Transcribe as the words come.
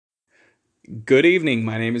Good evening.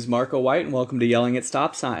 My name is Marco White, and welcome to Yelling at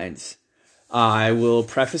Stop Signs. I will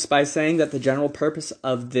preface by saying that the general purpose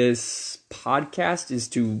of this podcast is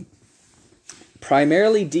to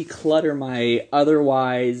primarily declutter my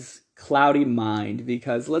otherwise cloudy mind,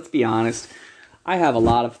 because let's be honest, I have a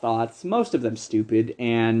lot of thoughts, most of them stupid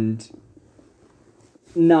and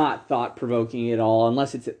not thought-provoking at all,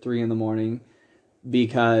 unless it's at 3 in the morning,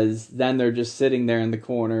 because then they're just sitting there in the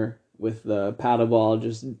corner with the paddle ball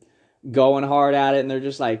just going hard at it, and they're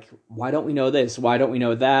just like, why don't we know this? Why don't we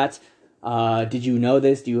know that? Did you know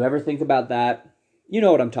this? Do you ever think about that? You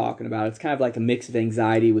know what I'm talking about. It's kind of like a mix of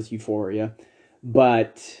anxiety with euphoria.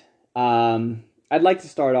 But I'd like to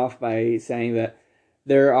start off by saying that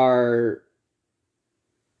there are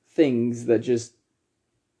things that just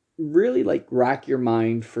really like rack your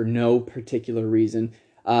mind for no particular reason.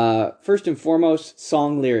 First and foremost,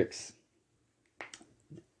 song lyrics.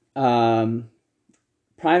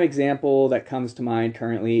 Prime example that comes to mind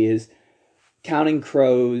currently is Counting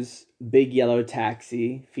Crows' Big Yellow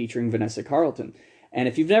Taxi featuring Vanessa Carlton. And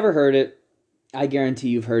if you've never heard it, I guarantee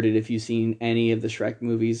you've heard it if you've seen any of the Shrek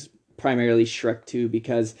movies, primarily Shrek 2,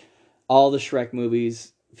 because all the Shrek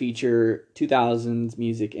movies feature 2000s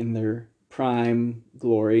music in their prime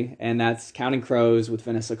glory, and that's Counting Crows with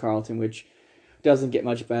Vanessa Carlton, which doesn't get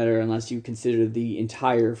much better unless you consider the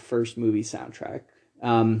entire first movie soundtrack.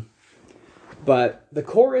 But the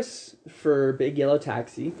chorus for Big Yellow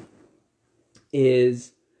Taxi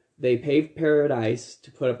is, they paved paradise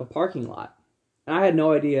to put up a parking lot. And I had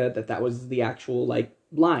no idea that that was the actual,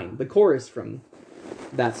 line, the chorus from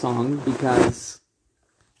that song, because,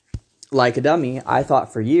 like a dummy, I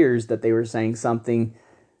thought for years that they were saying something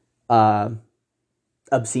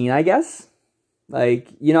obscene, I guess. Like,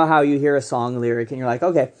 you know how you hear a song lyric and you're like,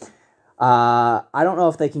 okay, I don't know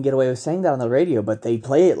if they can get away with saying that on the radio, but they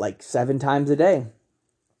play it like 7 times a day.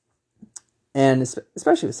 And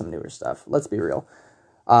especially with some newer stuff, let's be real.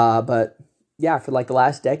 But yeah, for like the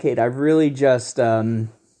last decade, I've really just let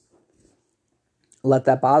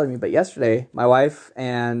that bother me. But yesterday, my wife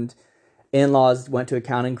and in-laws went to a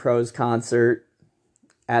Counting Crows concert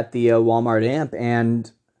at the Walmart Amp,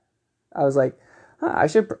 and I was like,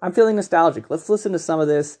 I'm feeling nostalgic. Let's listen to some of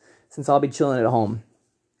this since I'll be chilling at home.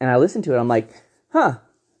 And I listened to it. I'm like,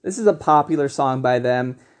 this is a popular song by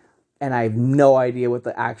them, and I have no idea what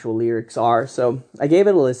the actual lyrics are. So I gave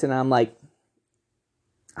it a listen, and I'm like,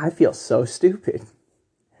 I feel so stupid.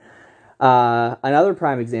 Another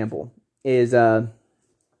prime example is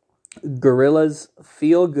Gorillaz'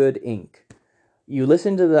 Feel Good Inc. You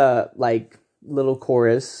listen to the little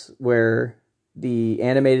chorus where the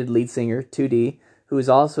animated lead singer, 2D, who is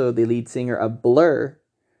also the lead singer of Blur,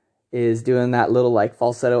 is doing that little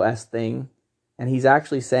falsetto-esque thing, and he's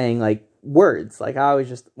actually saying words. When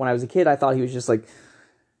I was a kid, I thought he was just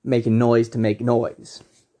making noise to make noise,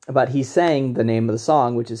 but he's saying the name of the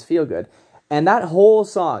song, which is Feel Good. And that whole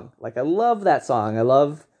song, I love that song.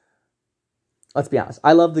 Let's be honest,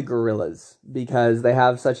 I love the Gorillaz because they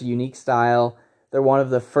have such a unique style. They're one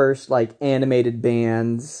of the first animated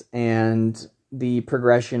bands, and the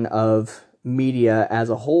progression of media as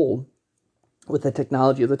a whole with the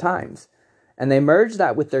technology of the times. And they merge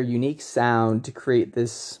that with their unique sound to create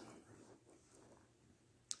this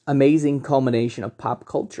amazing culmination of pop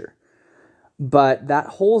culture. But that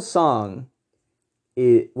whole song,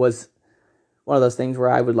 it was one of those things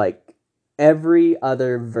where I would every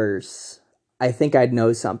other verse, I think I'd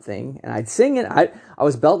know something, and I'd sing it. I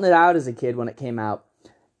was belting it out as a kid when it came out,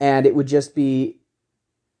 and it would just be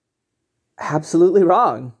absolutely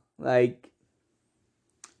wrong. I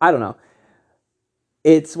don't know.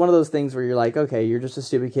 It's one of those things where you're like, okay, you're just a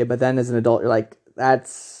stupid kid, but then as an adult, you're like,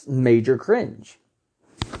 that's major cringe.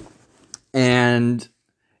 And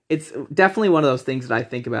it's definitely one of those things that I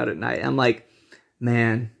think about at night. I'm like,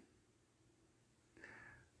 man,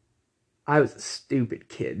 I was a stupid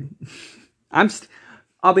kid.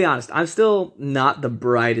 I'll be honest, I'm still not the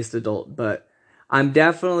brightest adult, but I'm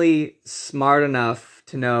definitely smart enough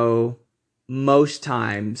to know most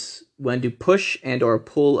times when to push and or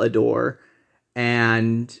pull a door.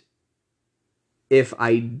 And if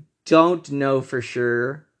I don't know for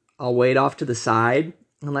sure, I'll wait off to the side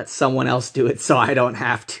and let someone else do it so I don't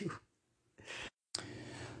have to.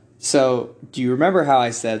 So, do you remember how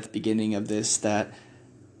I said at the beginning of this that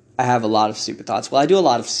I have a lot of stupid thoughts? Well, I do a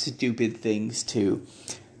lot of stupid things too.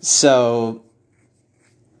 So,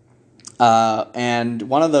 and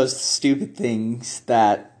one of those stupid things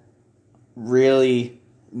that really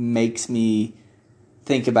makes me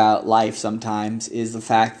think about life sometimes is the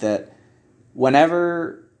fact that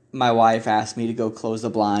whenever my wife asks me to go close the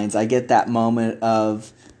blinds, I get that moment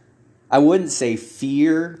of I wouldn't say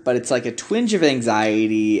fear, but it's like a twinge of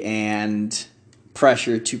anxiety and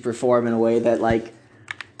pressure to perform in a way that, like,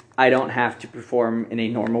 I don't have to perform in a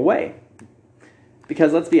normal way.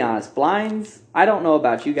 Because let's be honest, blinds, I don't know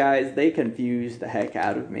about you guys, they confuse the heck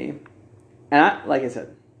out of me. And like I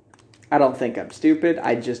said, I don't think I'm stupid.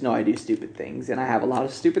 I just know I do stupid things, and I have a lot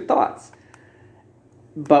of stupid thoughts.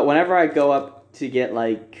 But whenever I go up to get,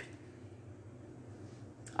 like,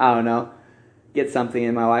 I don't know, get something,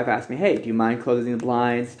 and my wife asks me, hey, do you mind closing the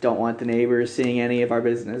blinds? Don't want the neighbors seeing any of our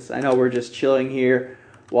business. I know we're just chilling here,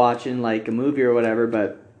 watching, like, a movie or whatever,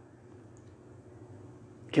 but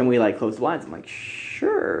can we, like, close the blinds? I'm like,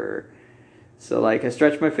 sure. So, like, I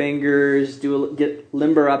stretch my fingers, get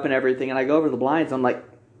limber up and everything, and I go over the blinds. I'm like,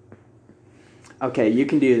 okay, you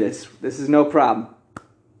can do this. This is no problem.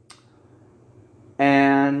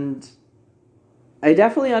 And I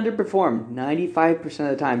definitely underperformed 95%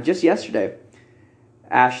 of the time. Just yesterday,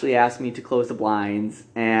 Ashley asked me to close the blinds,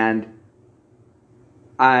 and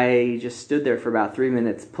I just stood there for about 3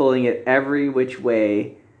 minutes, pulling it every which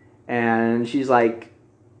way, and she's like,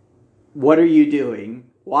 what are you doing?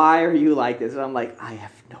 Why are you like this? And I'm like, I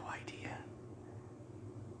have no idea.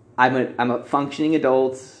 I'm a functioning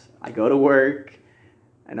adult. I go to work.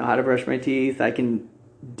 I know how to brush my teeth. I can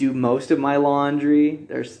do most of my laundry.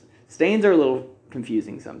 Stains are a little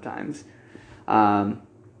confusing sometimes.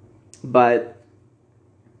 But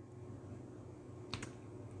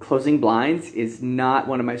closing blinds is not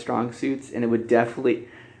one of my strong suits, and it would definitely,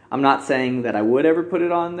 I'm not saying that I would ever put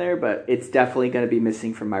it on there, but it's definitely going to be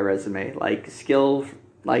missing from my resume. Like, skill,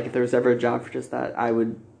 like, if there was ever a job for just that, I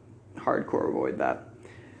would hardcore avoid that.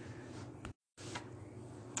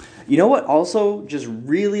 You know what also just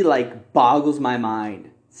really, like, boggles my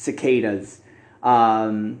mind? Cicadas.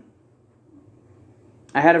 I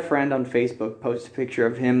had a friend on Facebook post a picture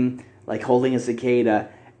of him, like, holding a cicada,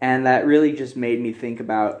 and that really just made me think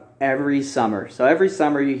about every summer. So every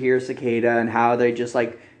summer you hear cicada and how they just,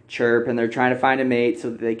 like, chirp, and they're trying to find a mate so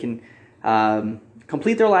that they can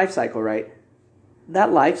complete their life cycle, right?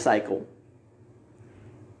 That life cycle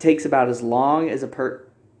takes about as long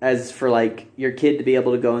as for, like, your kid to be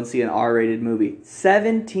able to go and see an R-rated movie.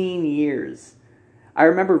 17 years. I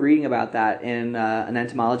remember reading about that in an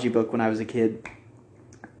entomology book when I was a kid.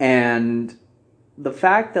 And the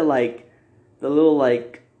fact that, like, the little,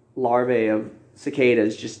 like, larvae of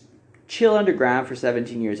cicadas just chill underground for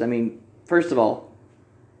 17 years. I mean, first of all,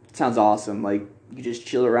 it sounds awesome. Like, you just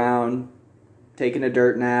chill around, taking a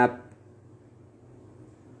dirt nap.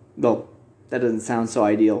 Well, that doesn't sound so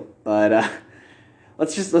ideal, but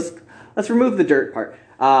let's remove the dirt part.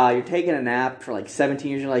 You're taking a nap for like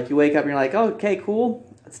 17 years. You're like, you wake up and you're like, oh, okay,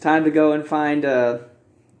 cool. It's time to go and find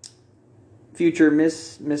future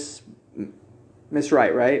Miss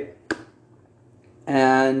right?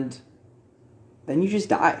 And then you just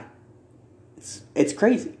die. It's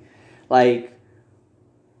crazy. Like,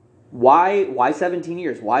 why 17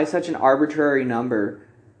 years? Why such an arbitrary number?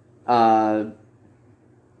 I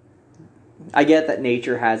get that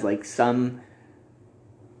nature has, like, some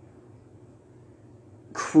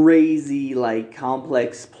crazy, like,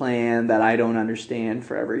 complex plan that I don't understand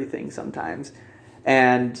for everything sometimes.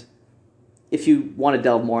 And if you want to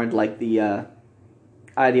delve more into, like, the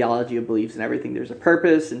ideology of beliefs and everything, there's a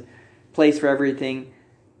purpose and place for everything.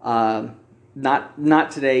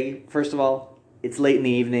 Not today. First of all, it's late in the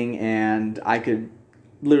evening, and I could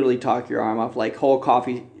literally talk your arm off, like, whole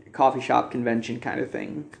coffee shop convention kind of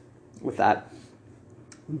thing with that.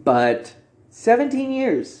 But 17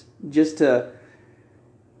 years just to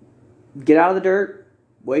get out of the dirt,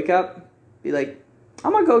 wake up, be like,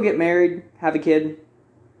 I'm going to go get married, have a kid,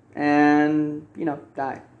 and,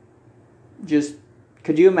 die. Just,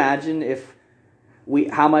 could you imagine if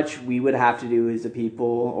how much we would have to do as a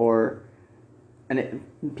people,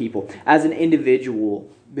 as an individual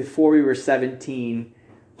before we were 17?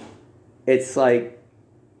 It's like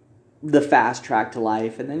the fast track to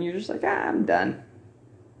life, and then you're just like, I'm done.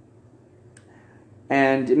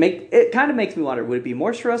 And it kind of makes me wonder, would it be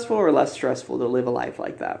more stressful or less stressful to live a life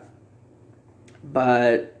like that?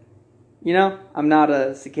 But, I'm not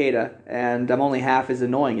a cicada, and I'm only half as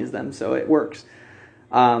annoying as them, so it works.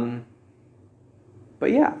 But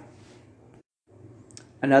yeah.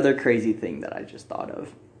 Another crazy thing that I just thought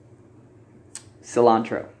of.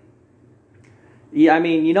 Cilantro. Yeah, I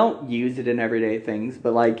mean, you don't use it in everyday things,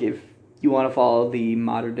 but, like, if you want to follow the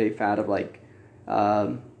modern day fad of, like,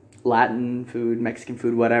 Latin food, Mexican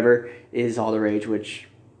food, whatever, is all the rage, which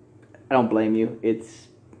I don't blame you. It's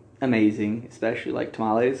amazing, especially, like,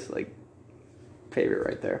 tamales, like, favorite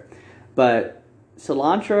right there. But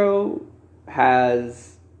cilantro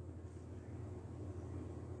has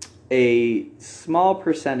a small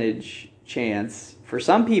percentage chance for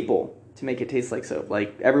some people to make it taste like soap.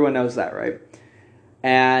 Like, everyone knows that, right?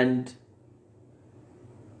 And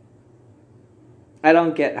I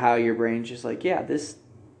don't get how your brain's just like, yeah, this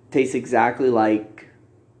tastes exactly like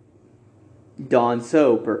Dawn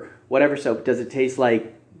soap or whatever soap. Does it taste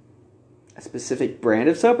like a specific brand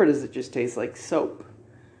of soap, or does it just taste like soap?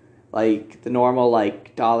 Like the normal,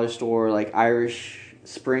 like, dollar store, like, Irish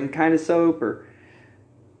Spring kind of soap? Or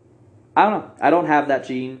I don't know. I don't have that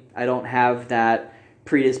gene. I don't have that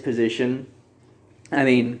predisposition. I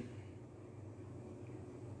mean,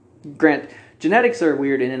 genetics are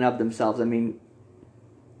weird in and of themselves. I mean,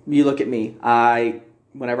 you look at me.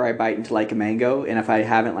 Whenever I bite into, like, a mango, and if I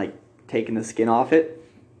haven't, like, taken the skin off it,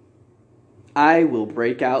 I will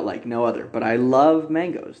break out like no other. But I love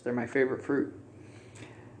mangoes. They're my favorite fruit.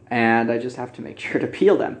 And I just have to make sure to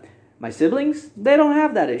peel them. My siblings, they don't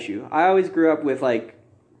have that issue. I always grew up with, like,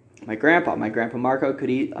 my grandpa. My grandpa Marco could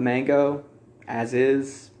eat a mango as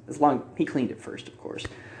is, as long he cleaned it first, of course.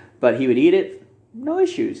 But he would eat it, no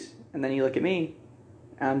issues. And then you look at me,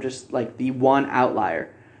 and I'm just like the one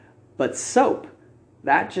outlier. But soap,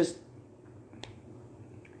 that just...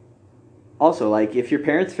 Also, like, if your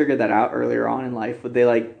parents figured that out earlier on in life, would they,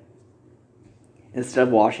 like, instead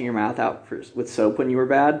of washing your mouth out with soap when you were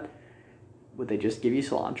bad, would they just give you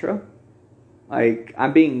cilantro? Like,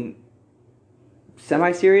 I'm being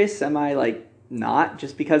semi-serious, like, not,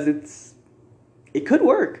 just because it could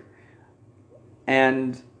work.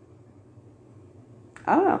 And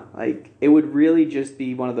I don't know, like, it would really just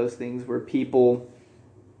be one of those things where people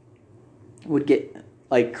would get,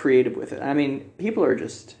 like, creative with it. I mean, people are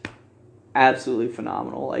just absolutely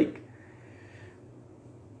phenomenal. Like,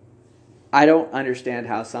 I don't understand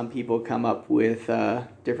how some people come up with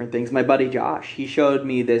different things. My buddy Josh, he showed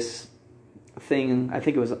me this thing. I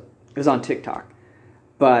think it was on TikTok,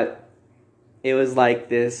 but it was like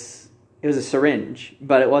this. It was a syringe,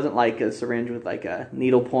 but it wasn't like a syringe with like a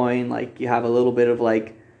needle point. Like, you have a little bit of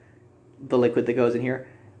like the liquid that goes in here.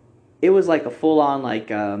 It was like a full on like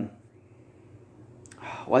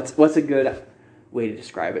what's a good way to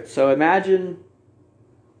describe it? So imagine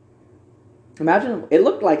it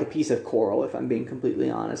looked like a piece of coral, if I'm being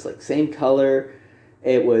completely honest. Like, same color.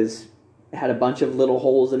 It had a bunch of little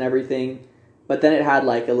holes and everything, but then it had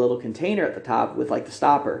like a little container at the top with like the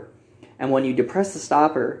stopper. And when you depress the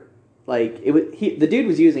stopper, like, the dude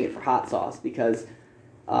was using it for hot sauce because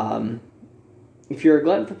if you're a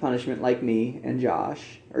glutton for punishment like me and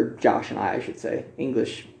Josh, or Josh and I should say,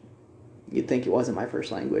 English, you'd think it wasn't my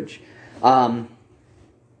first language.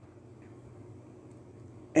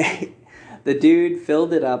 The dude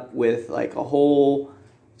filled it up with like a whole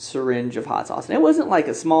syringe of hot sauce. And it wasn't like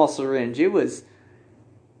a small syringe. It was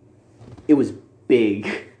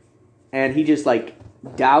big. And he just like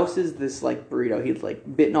douses this like burrito. He's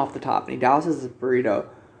like bitten off the top, and he douses this burrito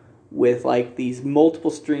with like these multiple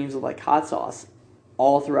streams of like hot sauce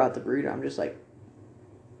all throughout the burrito. I'm just like,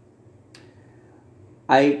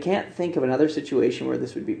 I can't think of another situation where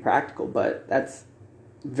this would be practical, but that's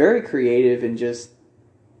very creative, and just,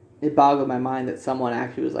 it boggled my mind that someone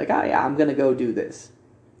actually was like, oh yeah, I'm going to go do this.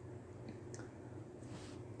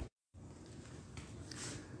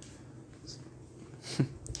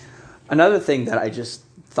 Another thing that I just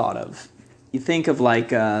thought of, you think of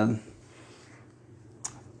like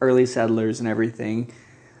early settlers and everything,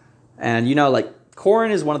 and you know, like,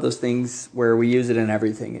 corn is one of those things where we use it in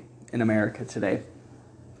everything in America today,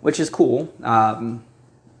 which is cool.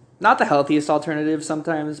 Not the healthiest alternative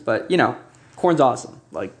sometimes, but, you know, corn's awesome.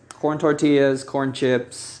 Like, corn tortillas, corn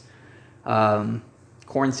chips,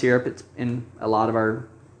 corn syrup. It's in a lot of our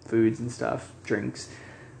foods and stuff, drinks.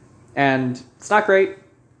 And it's not great.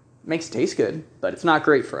 It makes it taste good, but it's not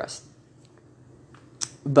great for us.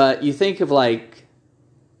 But you think of, like,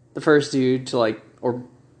 the first dude to, like, or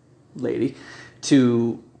lady,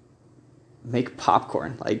 to make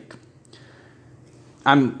popcorn. Like,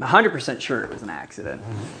 I'm 100% sure it was an accident.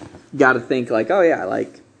 Got to think, like, oh yeah,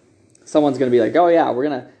 like, someone's going to be like, oh yeah, we're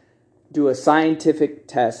going to do a scientific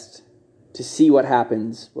test to see what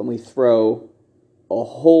happens when we throw a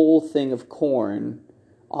whole thing of corn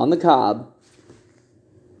on the cob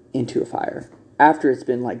into a fire after it's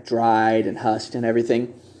been like dried and husked and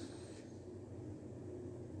everything.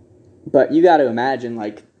 But you got to imagine,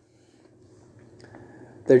 like,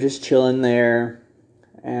 they're just chilling there,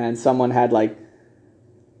 and someone had like,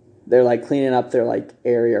 they're like cleaning up their like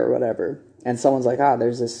area or whatever, and someone's like,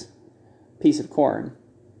 there's this piece of corn.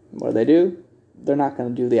 What do? They're not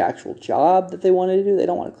going to do the actual job that they wanted to do. They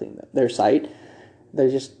don't want to clean their site. They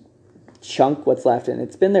just chunk what's left, and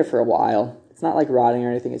it's been there for a while. It's not like rotting or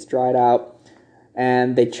anything. It's dried out.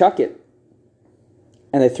 and they chuck it.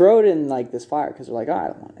 And they throw it in like this fire because they're like, oh, I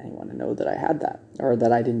don't want anyone to know that I had that or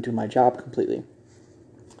that I didn't do my job completely.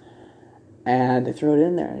 And they throw it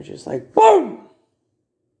in there and it's just like, boom!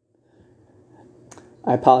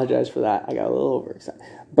 I apologize for that. I got a little overexcited.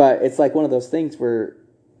 But it's like one of those things where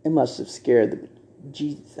it must have scared the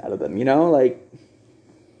Jesus out of them, you know? Like,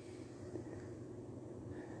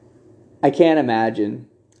 I can't imagine.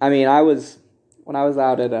 I mean, when I was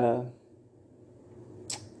out at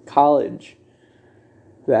college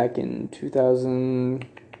back in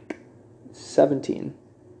 2017,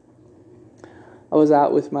 I was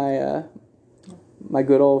out with my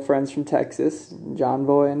good old friends from Texas, John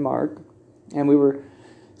Boy and Mark, and we were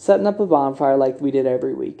setting up a bonfire like we did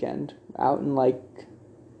every weekend out in like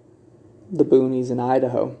the boonies in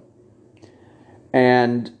Idaho.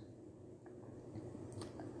 And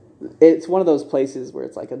it's one of those places where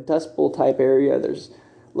it's like a Dust Bowl type area. There's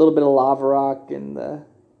a little bit of lava rock in the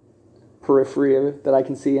periphery of it that I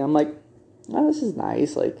can see. I'm like, oh, this is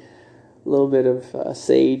nice. Like a little bit of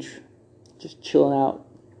sage, just chilling out.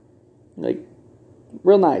 Like,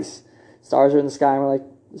 real nice. Stars are in the sky, and we're like,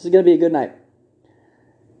 this is going to be a good night.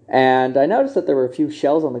 And I noticed that there were a few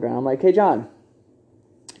shells on the ground. I'm like, hey, John,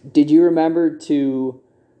 did you remember to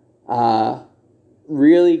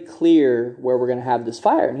really clear where we're going to have this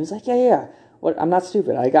fire? And he's like, yeah. What? I'm not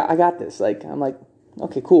stupid. I got this. Like, I'm like,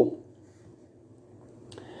 okay, cool.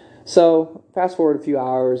 So fast forward a few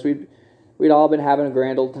hours, we'd all been having a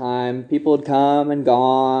grand old time. People had come and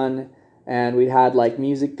gone, and we'd had like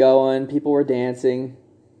music going. People were dancing,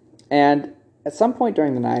 and at some point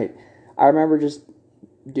during the night, I remember just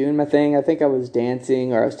doing my thing. I think I was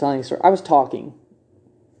dancing, or I was telling a story. I was talking,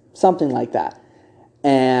 something like that,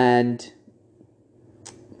 and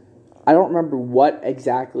I don't remember what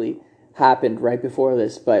exactly happened right before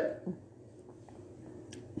this, but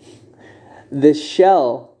this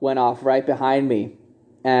shell went off right behind me,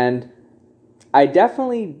 and I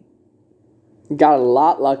definitely got a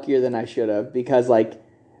lot luckier than I should have, because like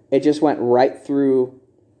it just went right through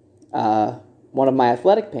one of my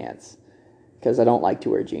athletic pants, because I don't like to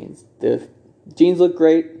wear jeans. The jeans look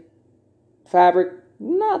great. Fabric,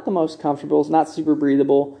 not the most comfortable. It's not super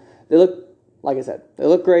breathable. They look, like I said, they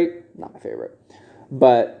look great. Not my favorite.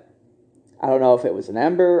 But I don't know if it was an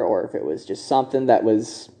ember or if it was just something that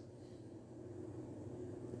was,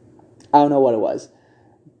 I don't know what it was.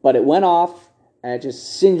 But it went off, and it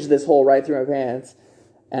just singed this hole right through my pants.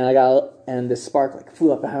 And this spark like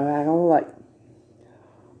flew up behind my back. I'm like,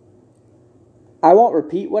 I won't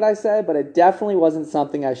repeat what I said, but it definitely wasn't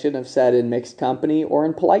something I shouldn't have said in mixed company or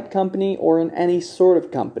in polite company or in any sort of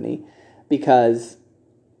company, because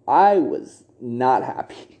I was not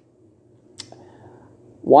happy.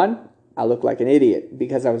 One, I looked like an idiot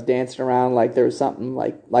because I was dancing around like there was something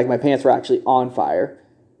like my pants were actually on fire.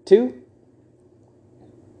 Two,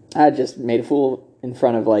 I just made a fool in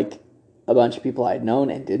front of like a bunch of people I had known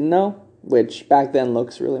and didn't know, which back then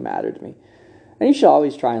looks really mattered to me. And you should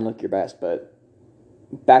always try and look your best, but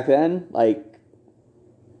back then, like,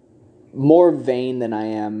 more vain than I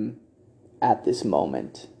am at this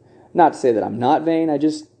moment. Not to say that I'm not vain, I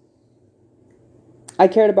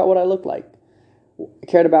cared about what I looked like. I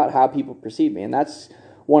cared about how people perceive me, and that's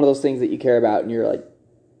one of those things that you care about in your, like,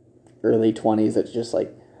 early 20s that's just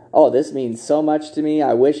like, oh, this means so much to me.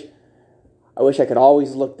 I wish I could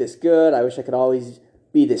always look this good. I wish I could always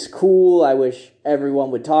be this cool. I wish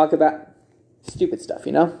everyone would talk about stupid stuff,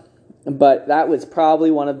 you know? But that was probably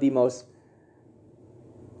one of the most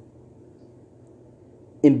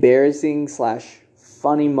embarrassing /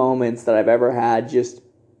 funny moments that I've ever had.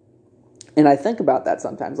 And I think about that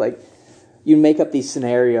sometimes. Like, you make up these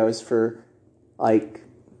scenarios for, like,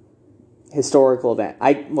 historical event.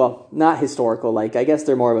 Not historical. Like, I guess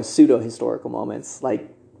they're more of a pseudo-historical moments.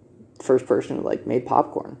 Like, first person who, like, made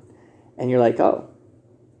popcorn. And you're like, oh,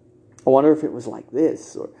 I wonder if it was like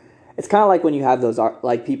this, or it's kind of like when you have those,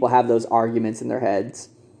 like, people have those arguments in their heads,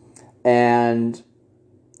 and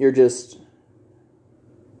you're just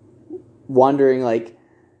wondering, like,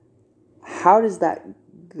 how does that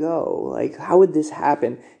go? Like, how would this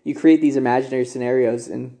happen? You create these imaginary scenarios,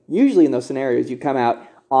 and usually in those scenarios, you come out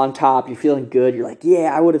on top, you're feeling good, you're like,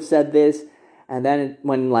 yeah, I would have said this, and then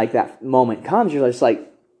when, like, that moment comes, you're just like,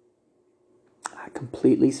 I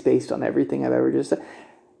completely spaced on everything I've ever just said.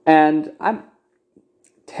 And I'm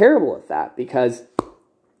terrible at that, because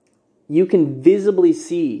you can visibly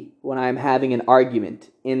see when I'm having an argument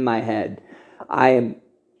in my head. I am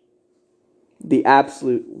the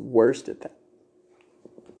absolute worst at that.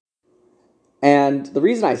 And the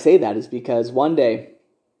reason I say that is because one day,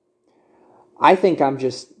 I think I'm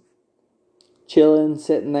just chilling,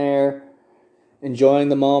 sitting there, enjoying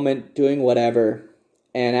the moment, doing whatever.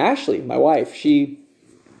 And Ashley, my wife, she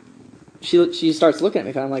starts looking at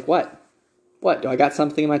me, and I'm like, what? What? Do I got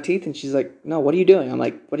something in my teeth? And she's like, no, what are you doing? I'm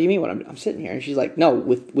like, what do you mean? What I'm sitting here. And she's like, no,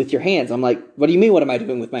 with your hands. I'm like, what do you mean? What am I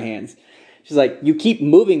doing with my hands? She's like, you keep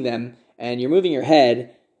moving them, and you're moving your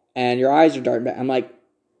head, and your eyes are darting back. I'm like,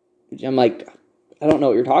 I don't know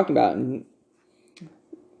what you're talking about. And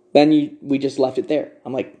then we just left it there.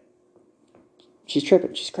 I'm like, she's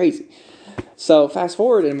tripping. She's crazy. So fast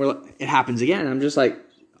forward, and it happens again. And I'm just like,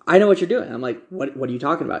 I know what you're doing. I'm like, what are you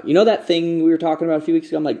talking about? You know that thing we were talking about a few weeks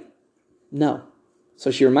ago? I'm like, no.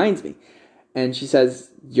 So she reminds me. And she says,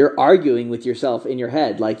 you're arguing with yourself in your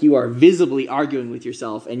head. Like, you are visibly arguing with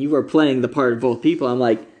yourself, and you are playing the part of both people. I'm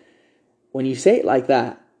like, when you say it like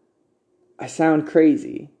that, I sound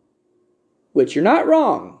crazy. Which you're not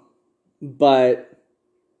wrong. But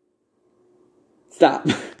stop.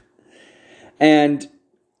 And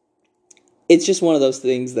it's just one of those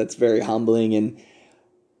things that's very humbling, and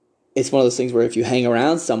it's one of those things where if you hang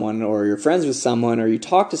around someone, or you're friends with someone, or you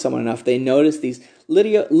talk to someone enough, they notice these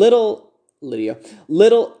little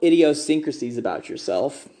idiosyncrasies about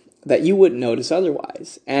yourself that you wouldn't notice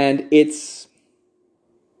otherwise. And it's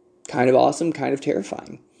kind of awesome, kind of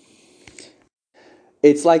terrifying.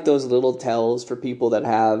 It's like those little tells for people that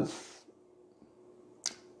have...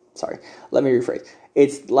 Sorry, let me rephrase.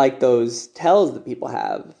 It's like those tells that people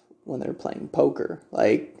have when they're playing poker.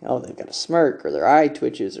 Like, oh, they've got a smirk, or their eye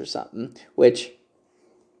twitches or something. Which,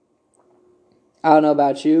 I don't know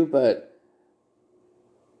about you, but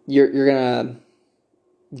you're going to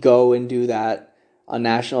go and do that on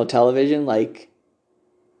national television? Like,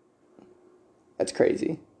 that's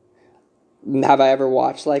crazy. Have I ever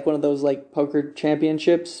watched like one of those like poker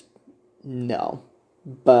championships? No.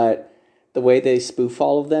 But the way they spoof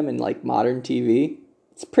all of them in like modern TV,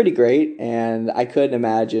 it's pretty great. And I couldn't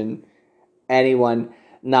imagine anyone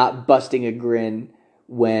not busting a grin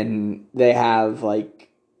when they have like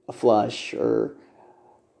a flush or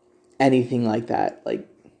anything like that. Like,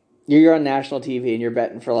 you're on national TV and you're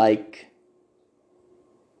betting for like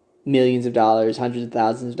millions of dollars, hundreds of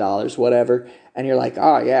thousands of dollars, whatever. And you're like,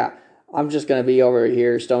 oh yeah, I'm just going to be over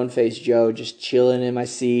here, stone-faced Joe, just chilling in my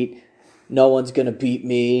seat. No one's going to beat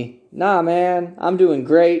me. Nah, man, I'm doing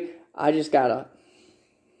great. I just got to...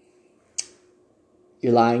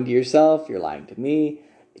 You're lying to yourself. You're lying to me.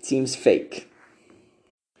 It seems fake.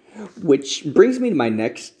 Which brings me to my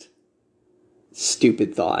next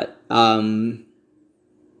stupid thought.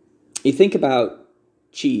 You think about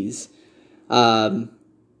cheese. And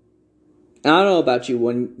I don't know about you.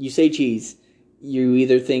 When you say cheese, you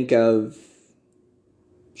either think of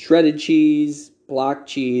shredded cheese, block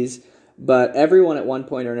cheese, but everyone at one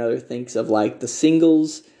point or another thinks of like the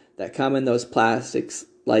singles that come in those plastics,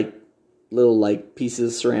 like little like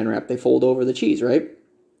pieces of saran wrap they fold over the cheese, right?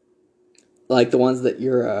 Like the ones that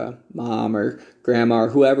your mom or grandma or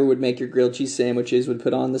whoever would make your grilled cheese sandwiches would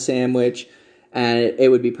put on the sandwich, and it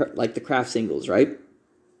would be like the Kraft singles, right?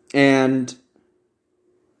 And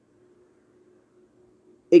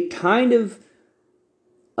it kind of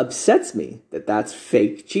upsets me that that's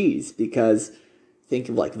fake cheese, because think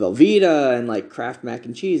of like Velveeta and like Kraft mac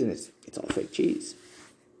and cheese, and it's all fake cheese.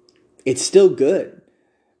 It's still good,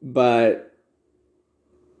 but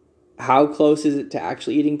how close is it to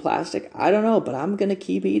actually eating plastic? I don't know, but I'm going to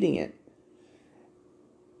keep eating it.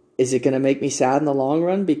 Is it going to make me sad in the long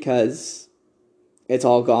run because it's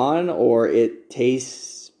all gone, or it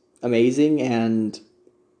tastes amazing and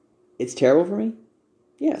it's terrible for me?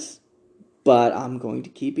 Yes, but I'm going to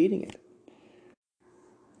keep eating it.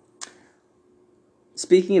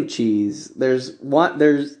 Speaking of cheese, I'm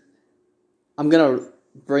going to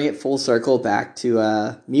bring it full circle back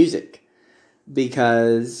to music,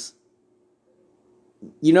 because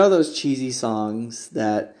you know those cheesy songs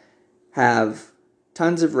that have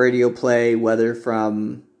tons of radio play, whether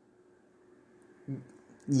from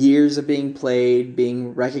years of being played,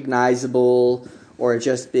 being recognizable, or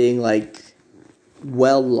just being like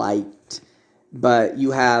well liked, but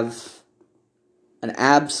you have an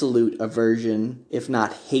absolute aversion, if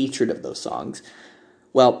not hatred, of those songs.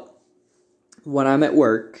 Well, when I'm at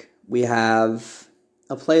work, we have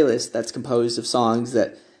a playlist that's composed of songs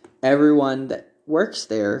that everyone that works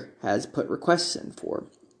there has put requests in for.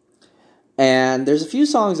 And there's a few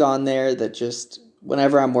songs on there that just,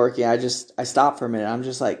 whenever I'm working, I stop for a minute. I'm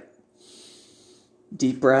just like,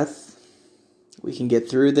 deep breath. We can get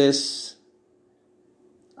through this.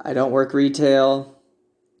 I don't work retail.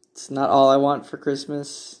 It's Not All I Want for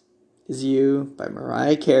Christmas Is You by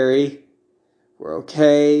Mariah Carey. We're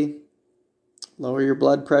okay. Lower your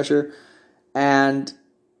blood pressure. And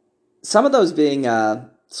some of those being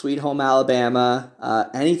Sweet Home Alabama,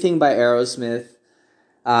 anything by Aerosmith.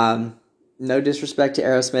 No disrespect to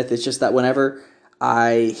Aerosmith, it's just that whenever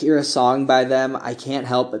I hear a song by them, I can't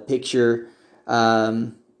help but picture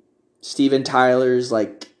Steven Tyler's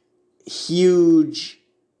like huge,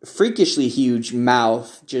 freakishly huge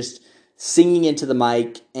mouth just singing into the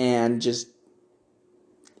mic, and just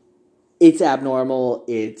it's abnormal,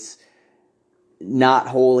 it's not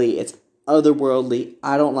holy, it's otherworldly.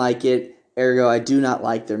 I don't like it, ergo I do not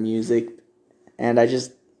like their music. And I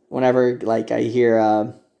just, whenever like I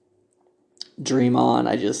hear Dream On,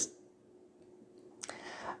 it's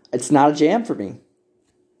not a jam for me.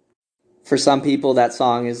 For some people, that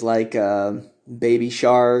song is like Baby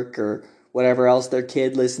Shark or whatever else their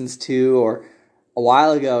kid listens to. Or a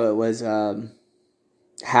while ago, it was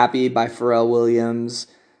Happy by Pharrell Williams.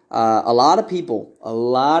 A lot of people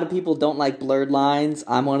don't like Blurred Lines.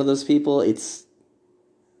 I'm one of those people. It's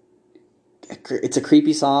a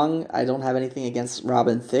creepy song. I don't have anything against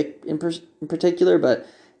Robin Thicke in particular, but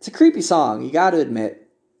it's a creepy song. You got to admit.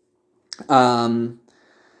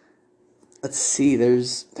 Let's see. There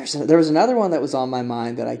was another one that was on my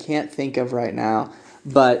mind that I can't think of right now,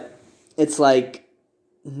 but it's like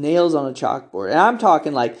nails on a chalkboard. And I'm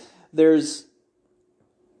talking like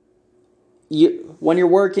when you're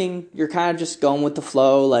working, you're kind of just going with the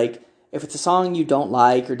flow. Like if it's a song you don't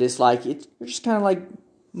like or dislike, you're just kind of like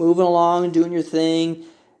moving along and doing your thing.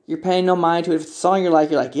 You're paying no mind to it. If it's a song you're like,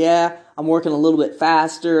 yeah, I'm working a little bit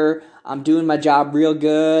faster. I'm doing my job real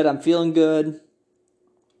good. I'm feeling good.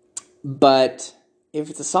 But if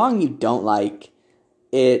it's a song you don't like,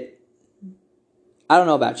 I don't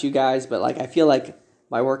know about you guys, but like I feel like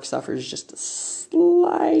my work suffers just a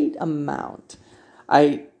slight amount.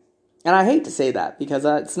 And I hate to say that because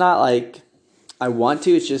it's not like I want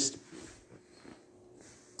to. It's just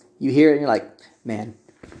you hear it and you're like, man,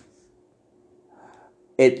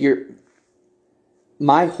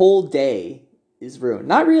 my whole day is ruined.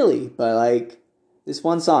 Not really, but like this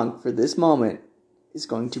one song for this moment is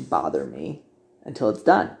going to bother me until it's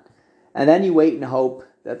done. And then you wait and hope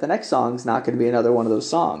that the next song's not going to be another one of those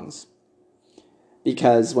songs.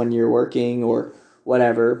 Because when you're working or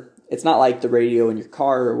whatever, it's not like the radio in your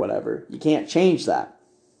car or whatever. You can't change that.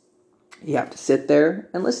 You have to sit there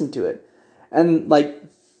and listen to it. And like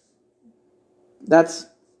that's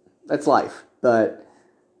life, but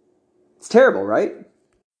it's terrible, right?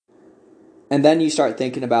 And then you start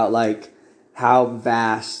thinking about like how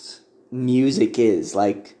vast music is.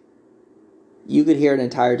 Like you could hear an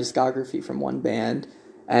entire discography from one band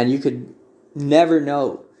and you could never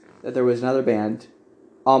know that there was another band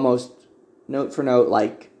almost note for note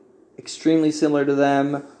like extremely similar to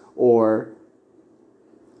them. Or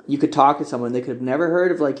you could talk to someone, they could have never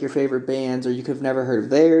heard of like your favorite bands, or you could have never heard of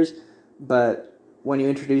theirs, but when you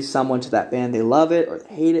introduce someone to that band, they love it or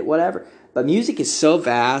they hate it, whatever. But music is so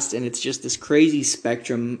vast, and it's just this crazy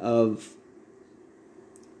spectrum of,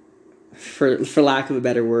 for lack of a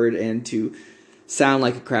better word, and to sound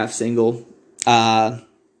like a craft single,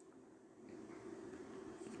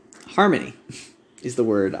 harmony is the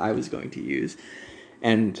word I was going to use.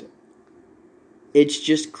 And it's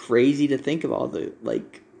just crazy to think of all the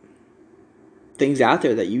like things out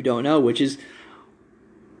there that you don't know, which is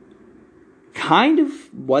kind of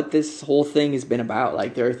what this whole thing has been about.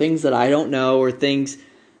 Like there are things that I don't know, or things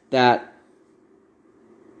that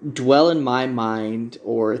dwell in my mind,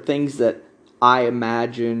 or things that I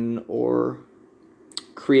imagine or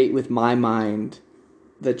create with my mind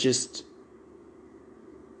that just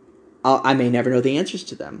I may never know the answers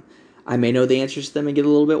to them. I may know the answers to them and get a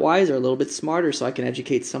little bit wiser, a little bit smarter, so I can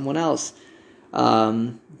educate someone else.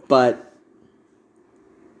 But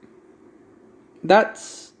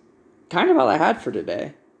that's kind of all I had for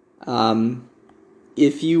today.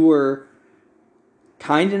 If you were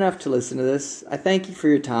kind enough to listen to this, I thank you for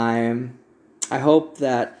your time. I hope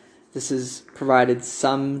that this has provided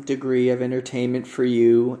some degree of entertainment for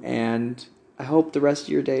you, and I hope the rest of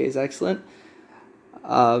your day is excellent.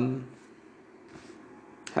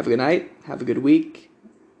 Have a good night, have a good week,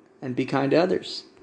 and be kind to others.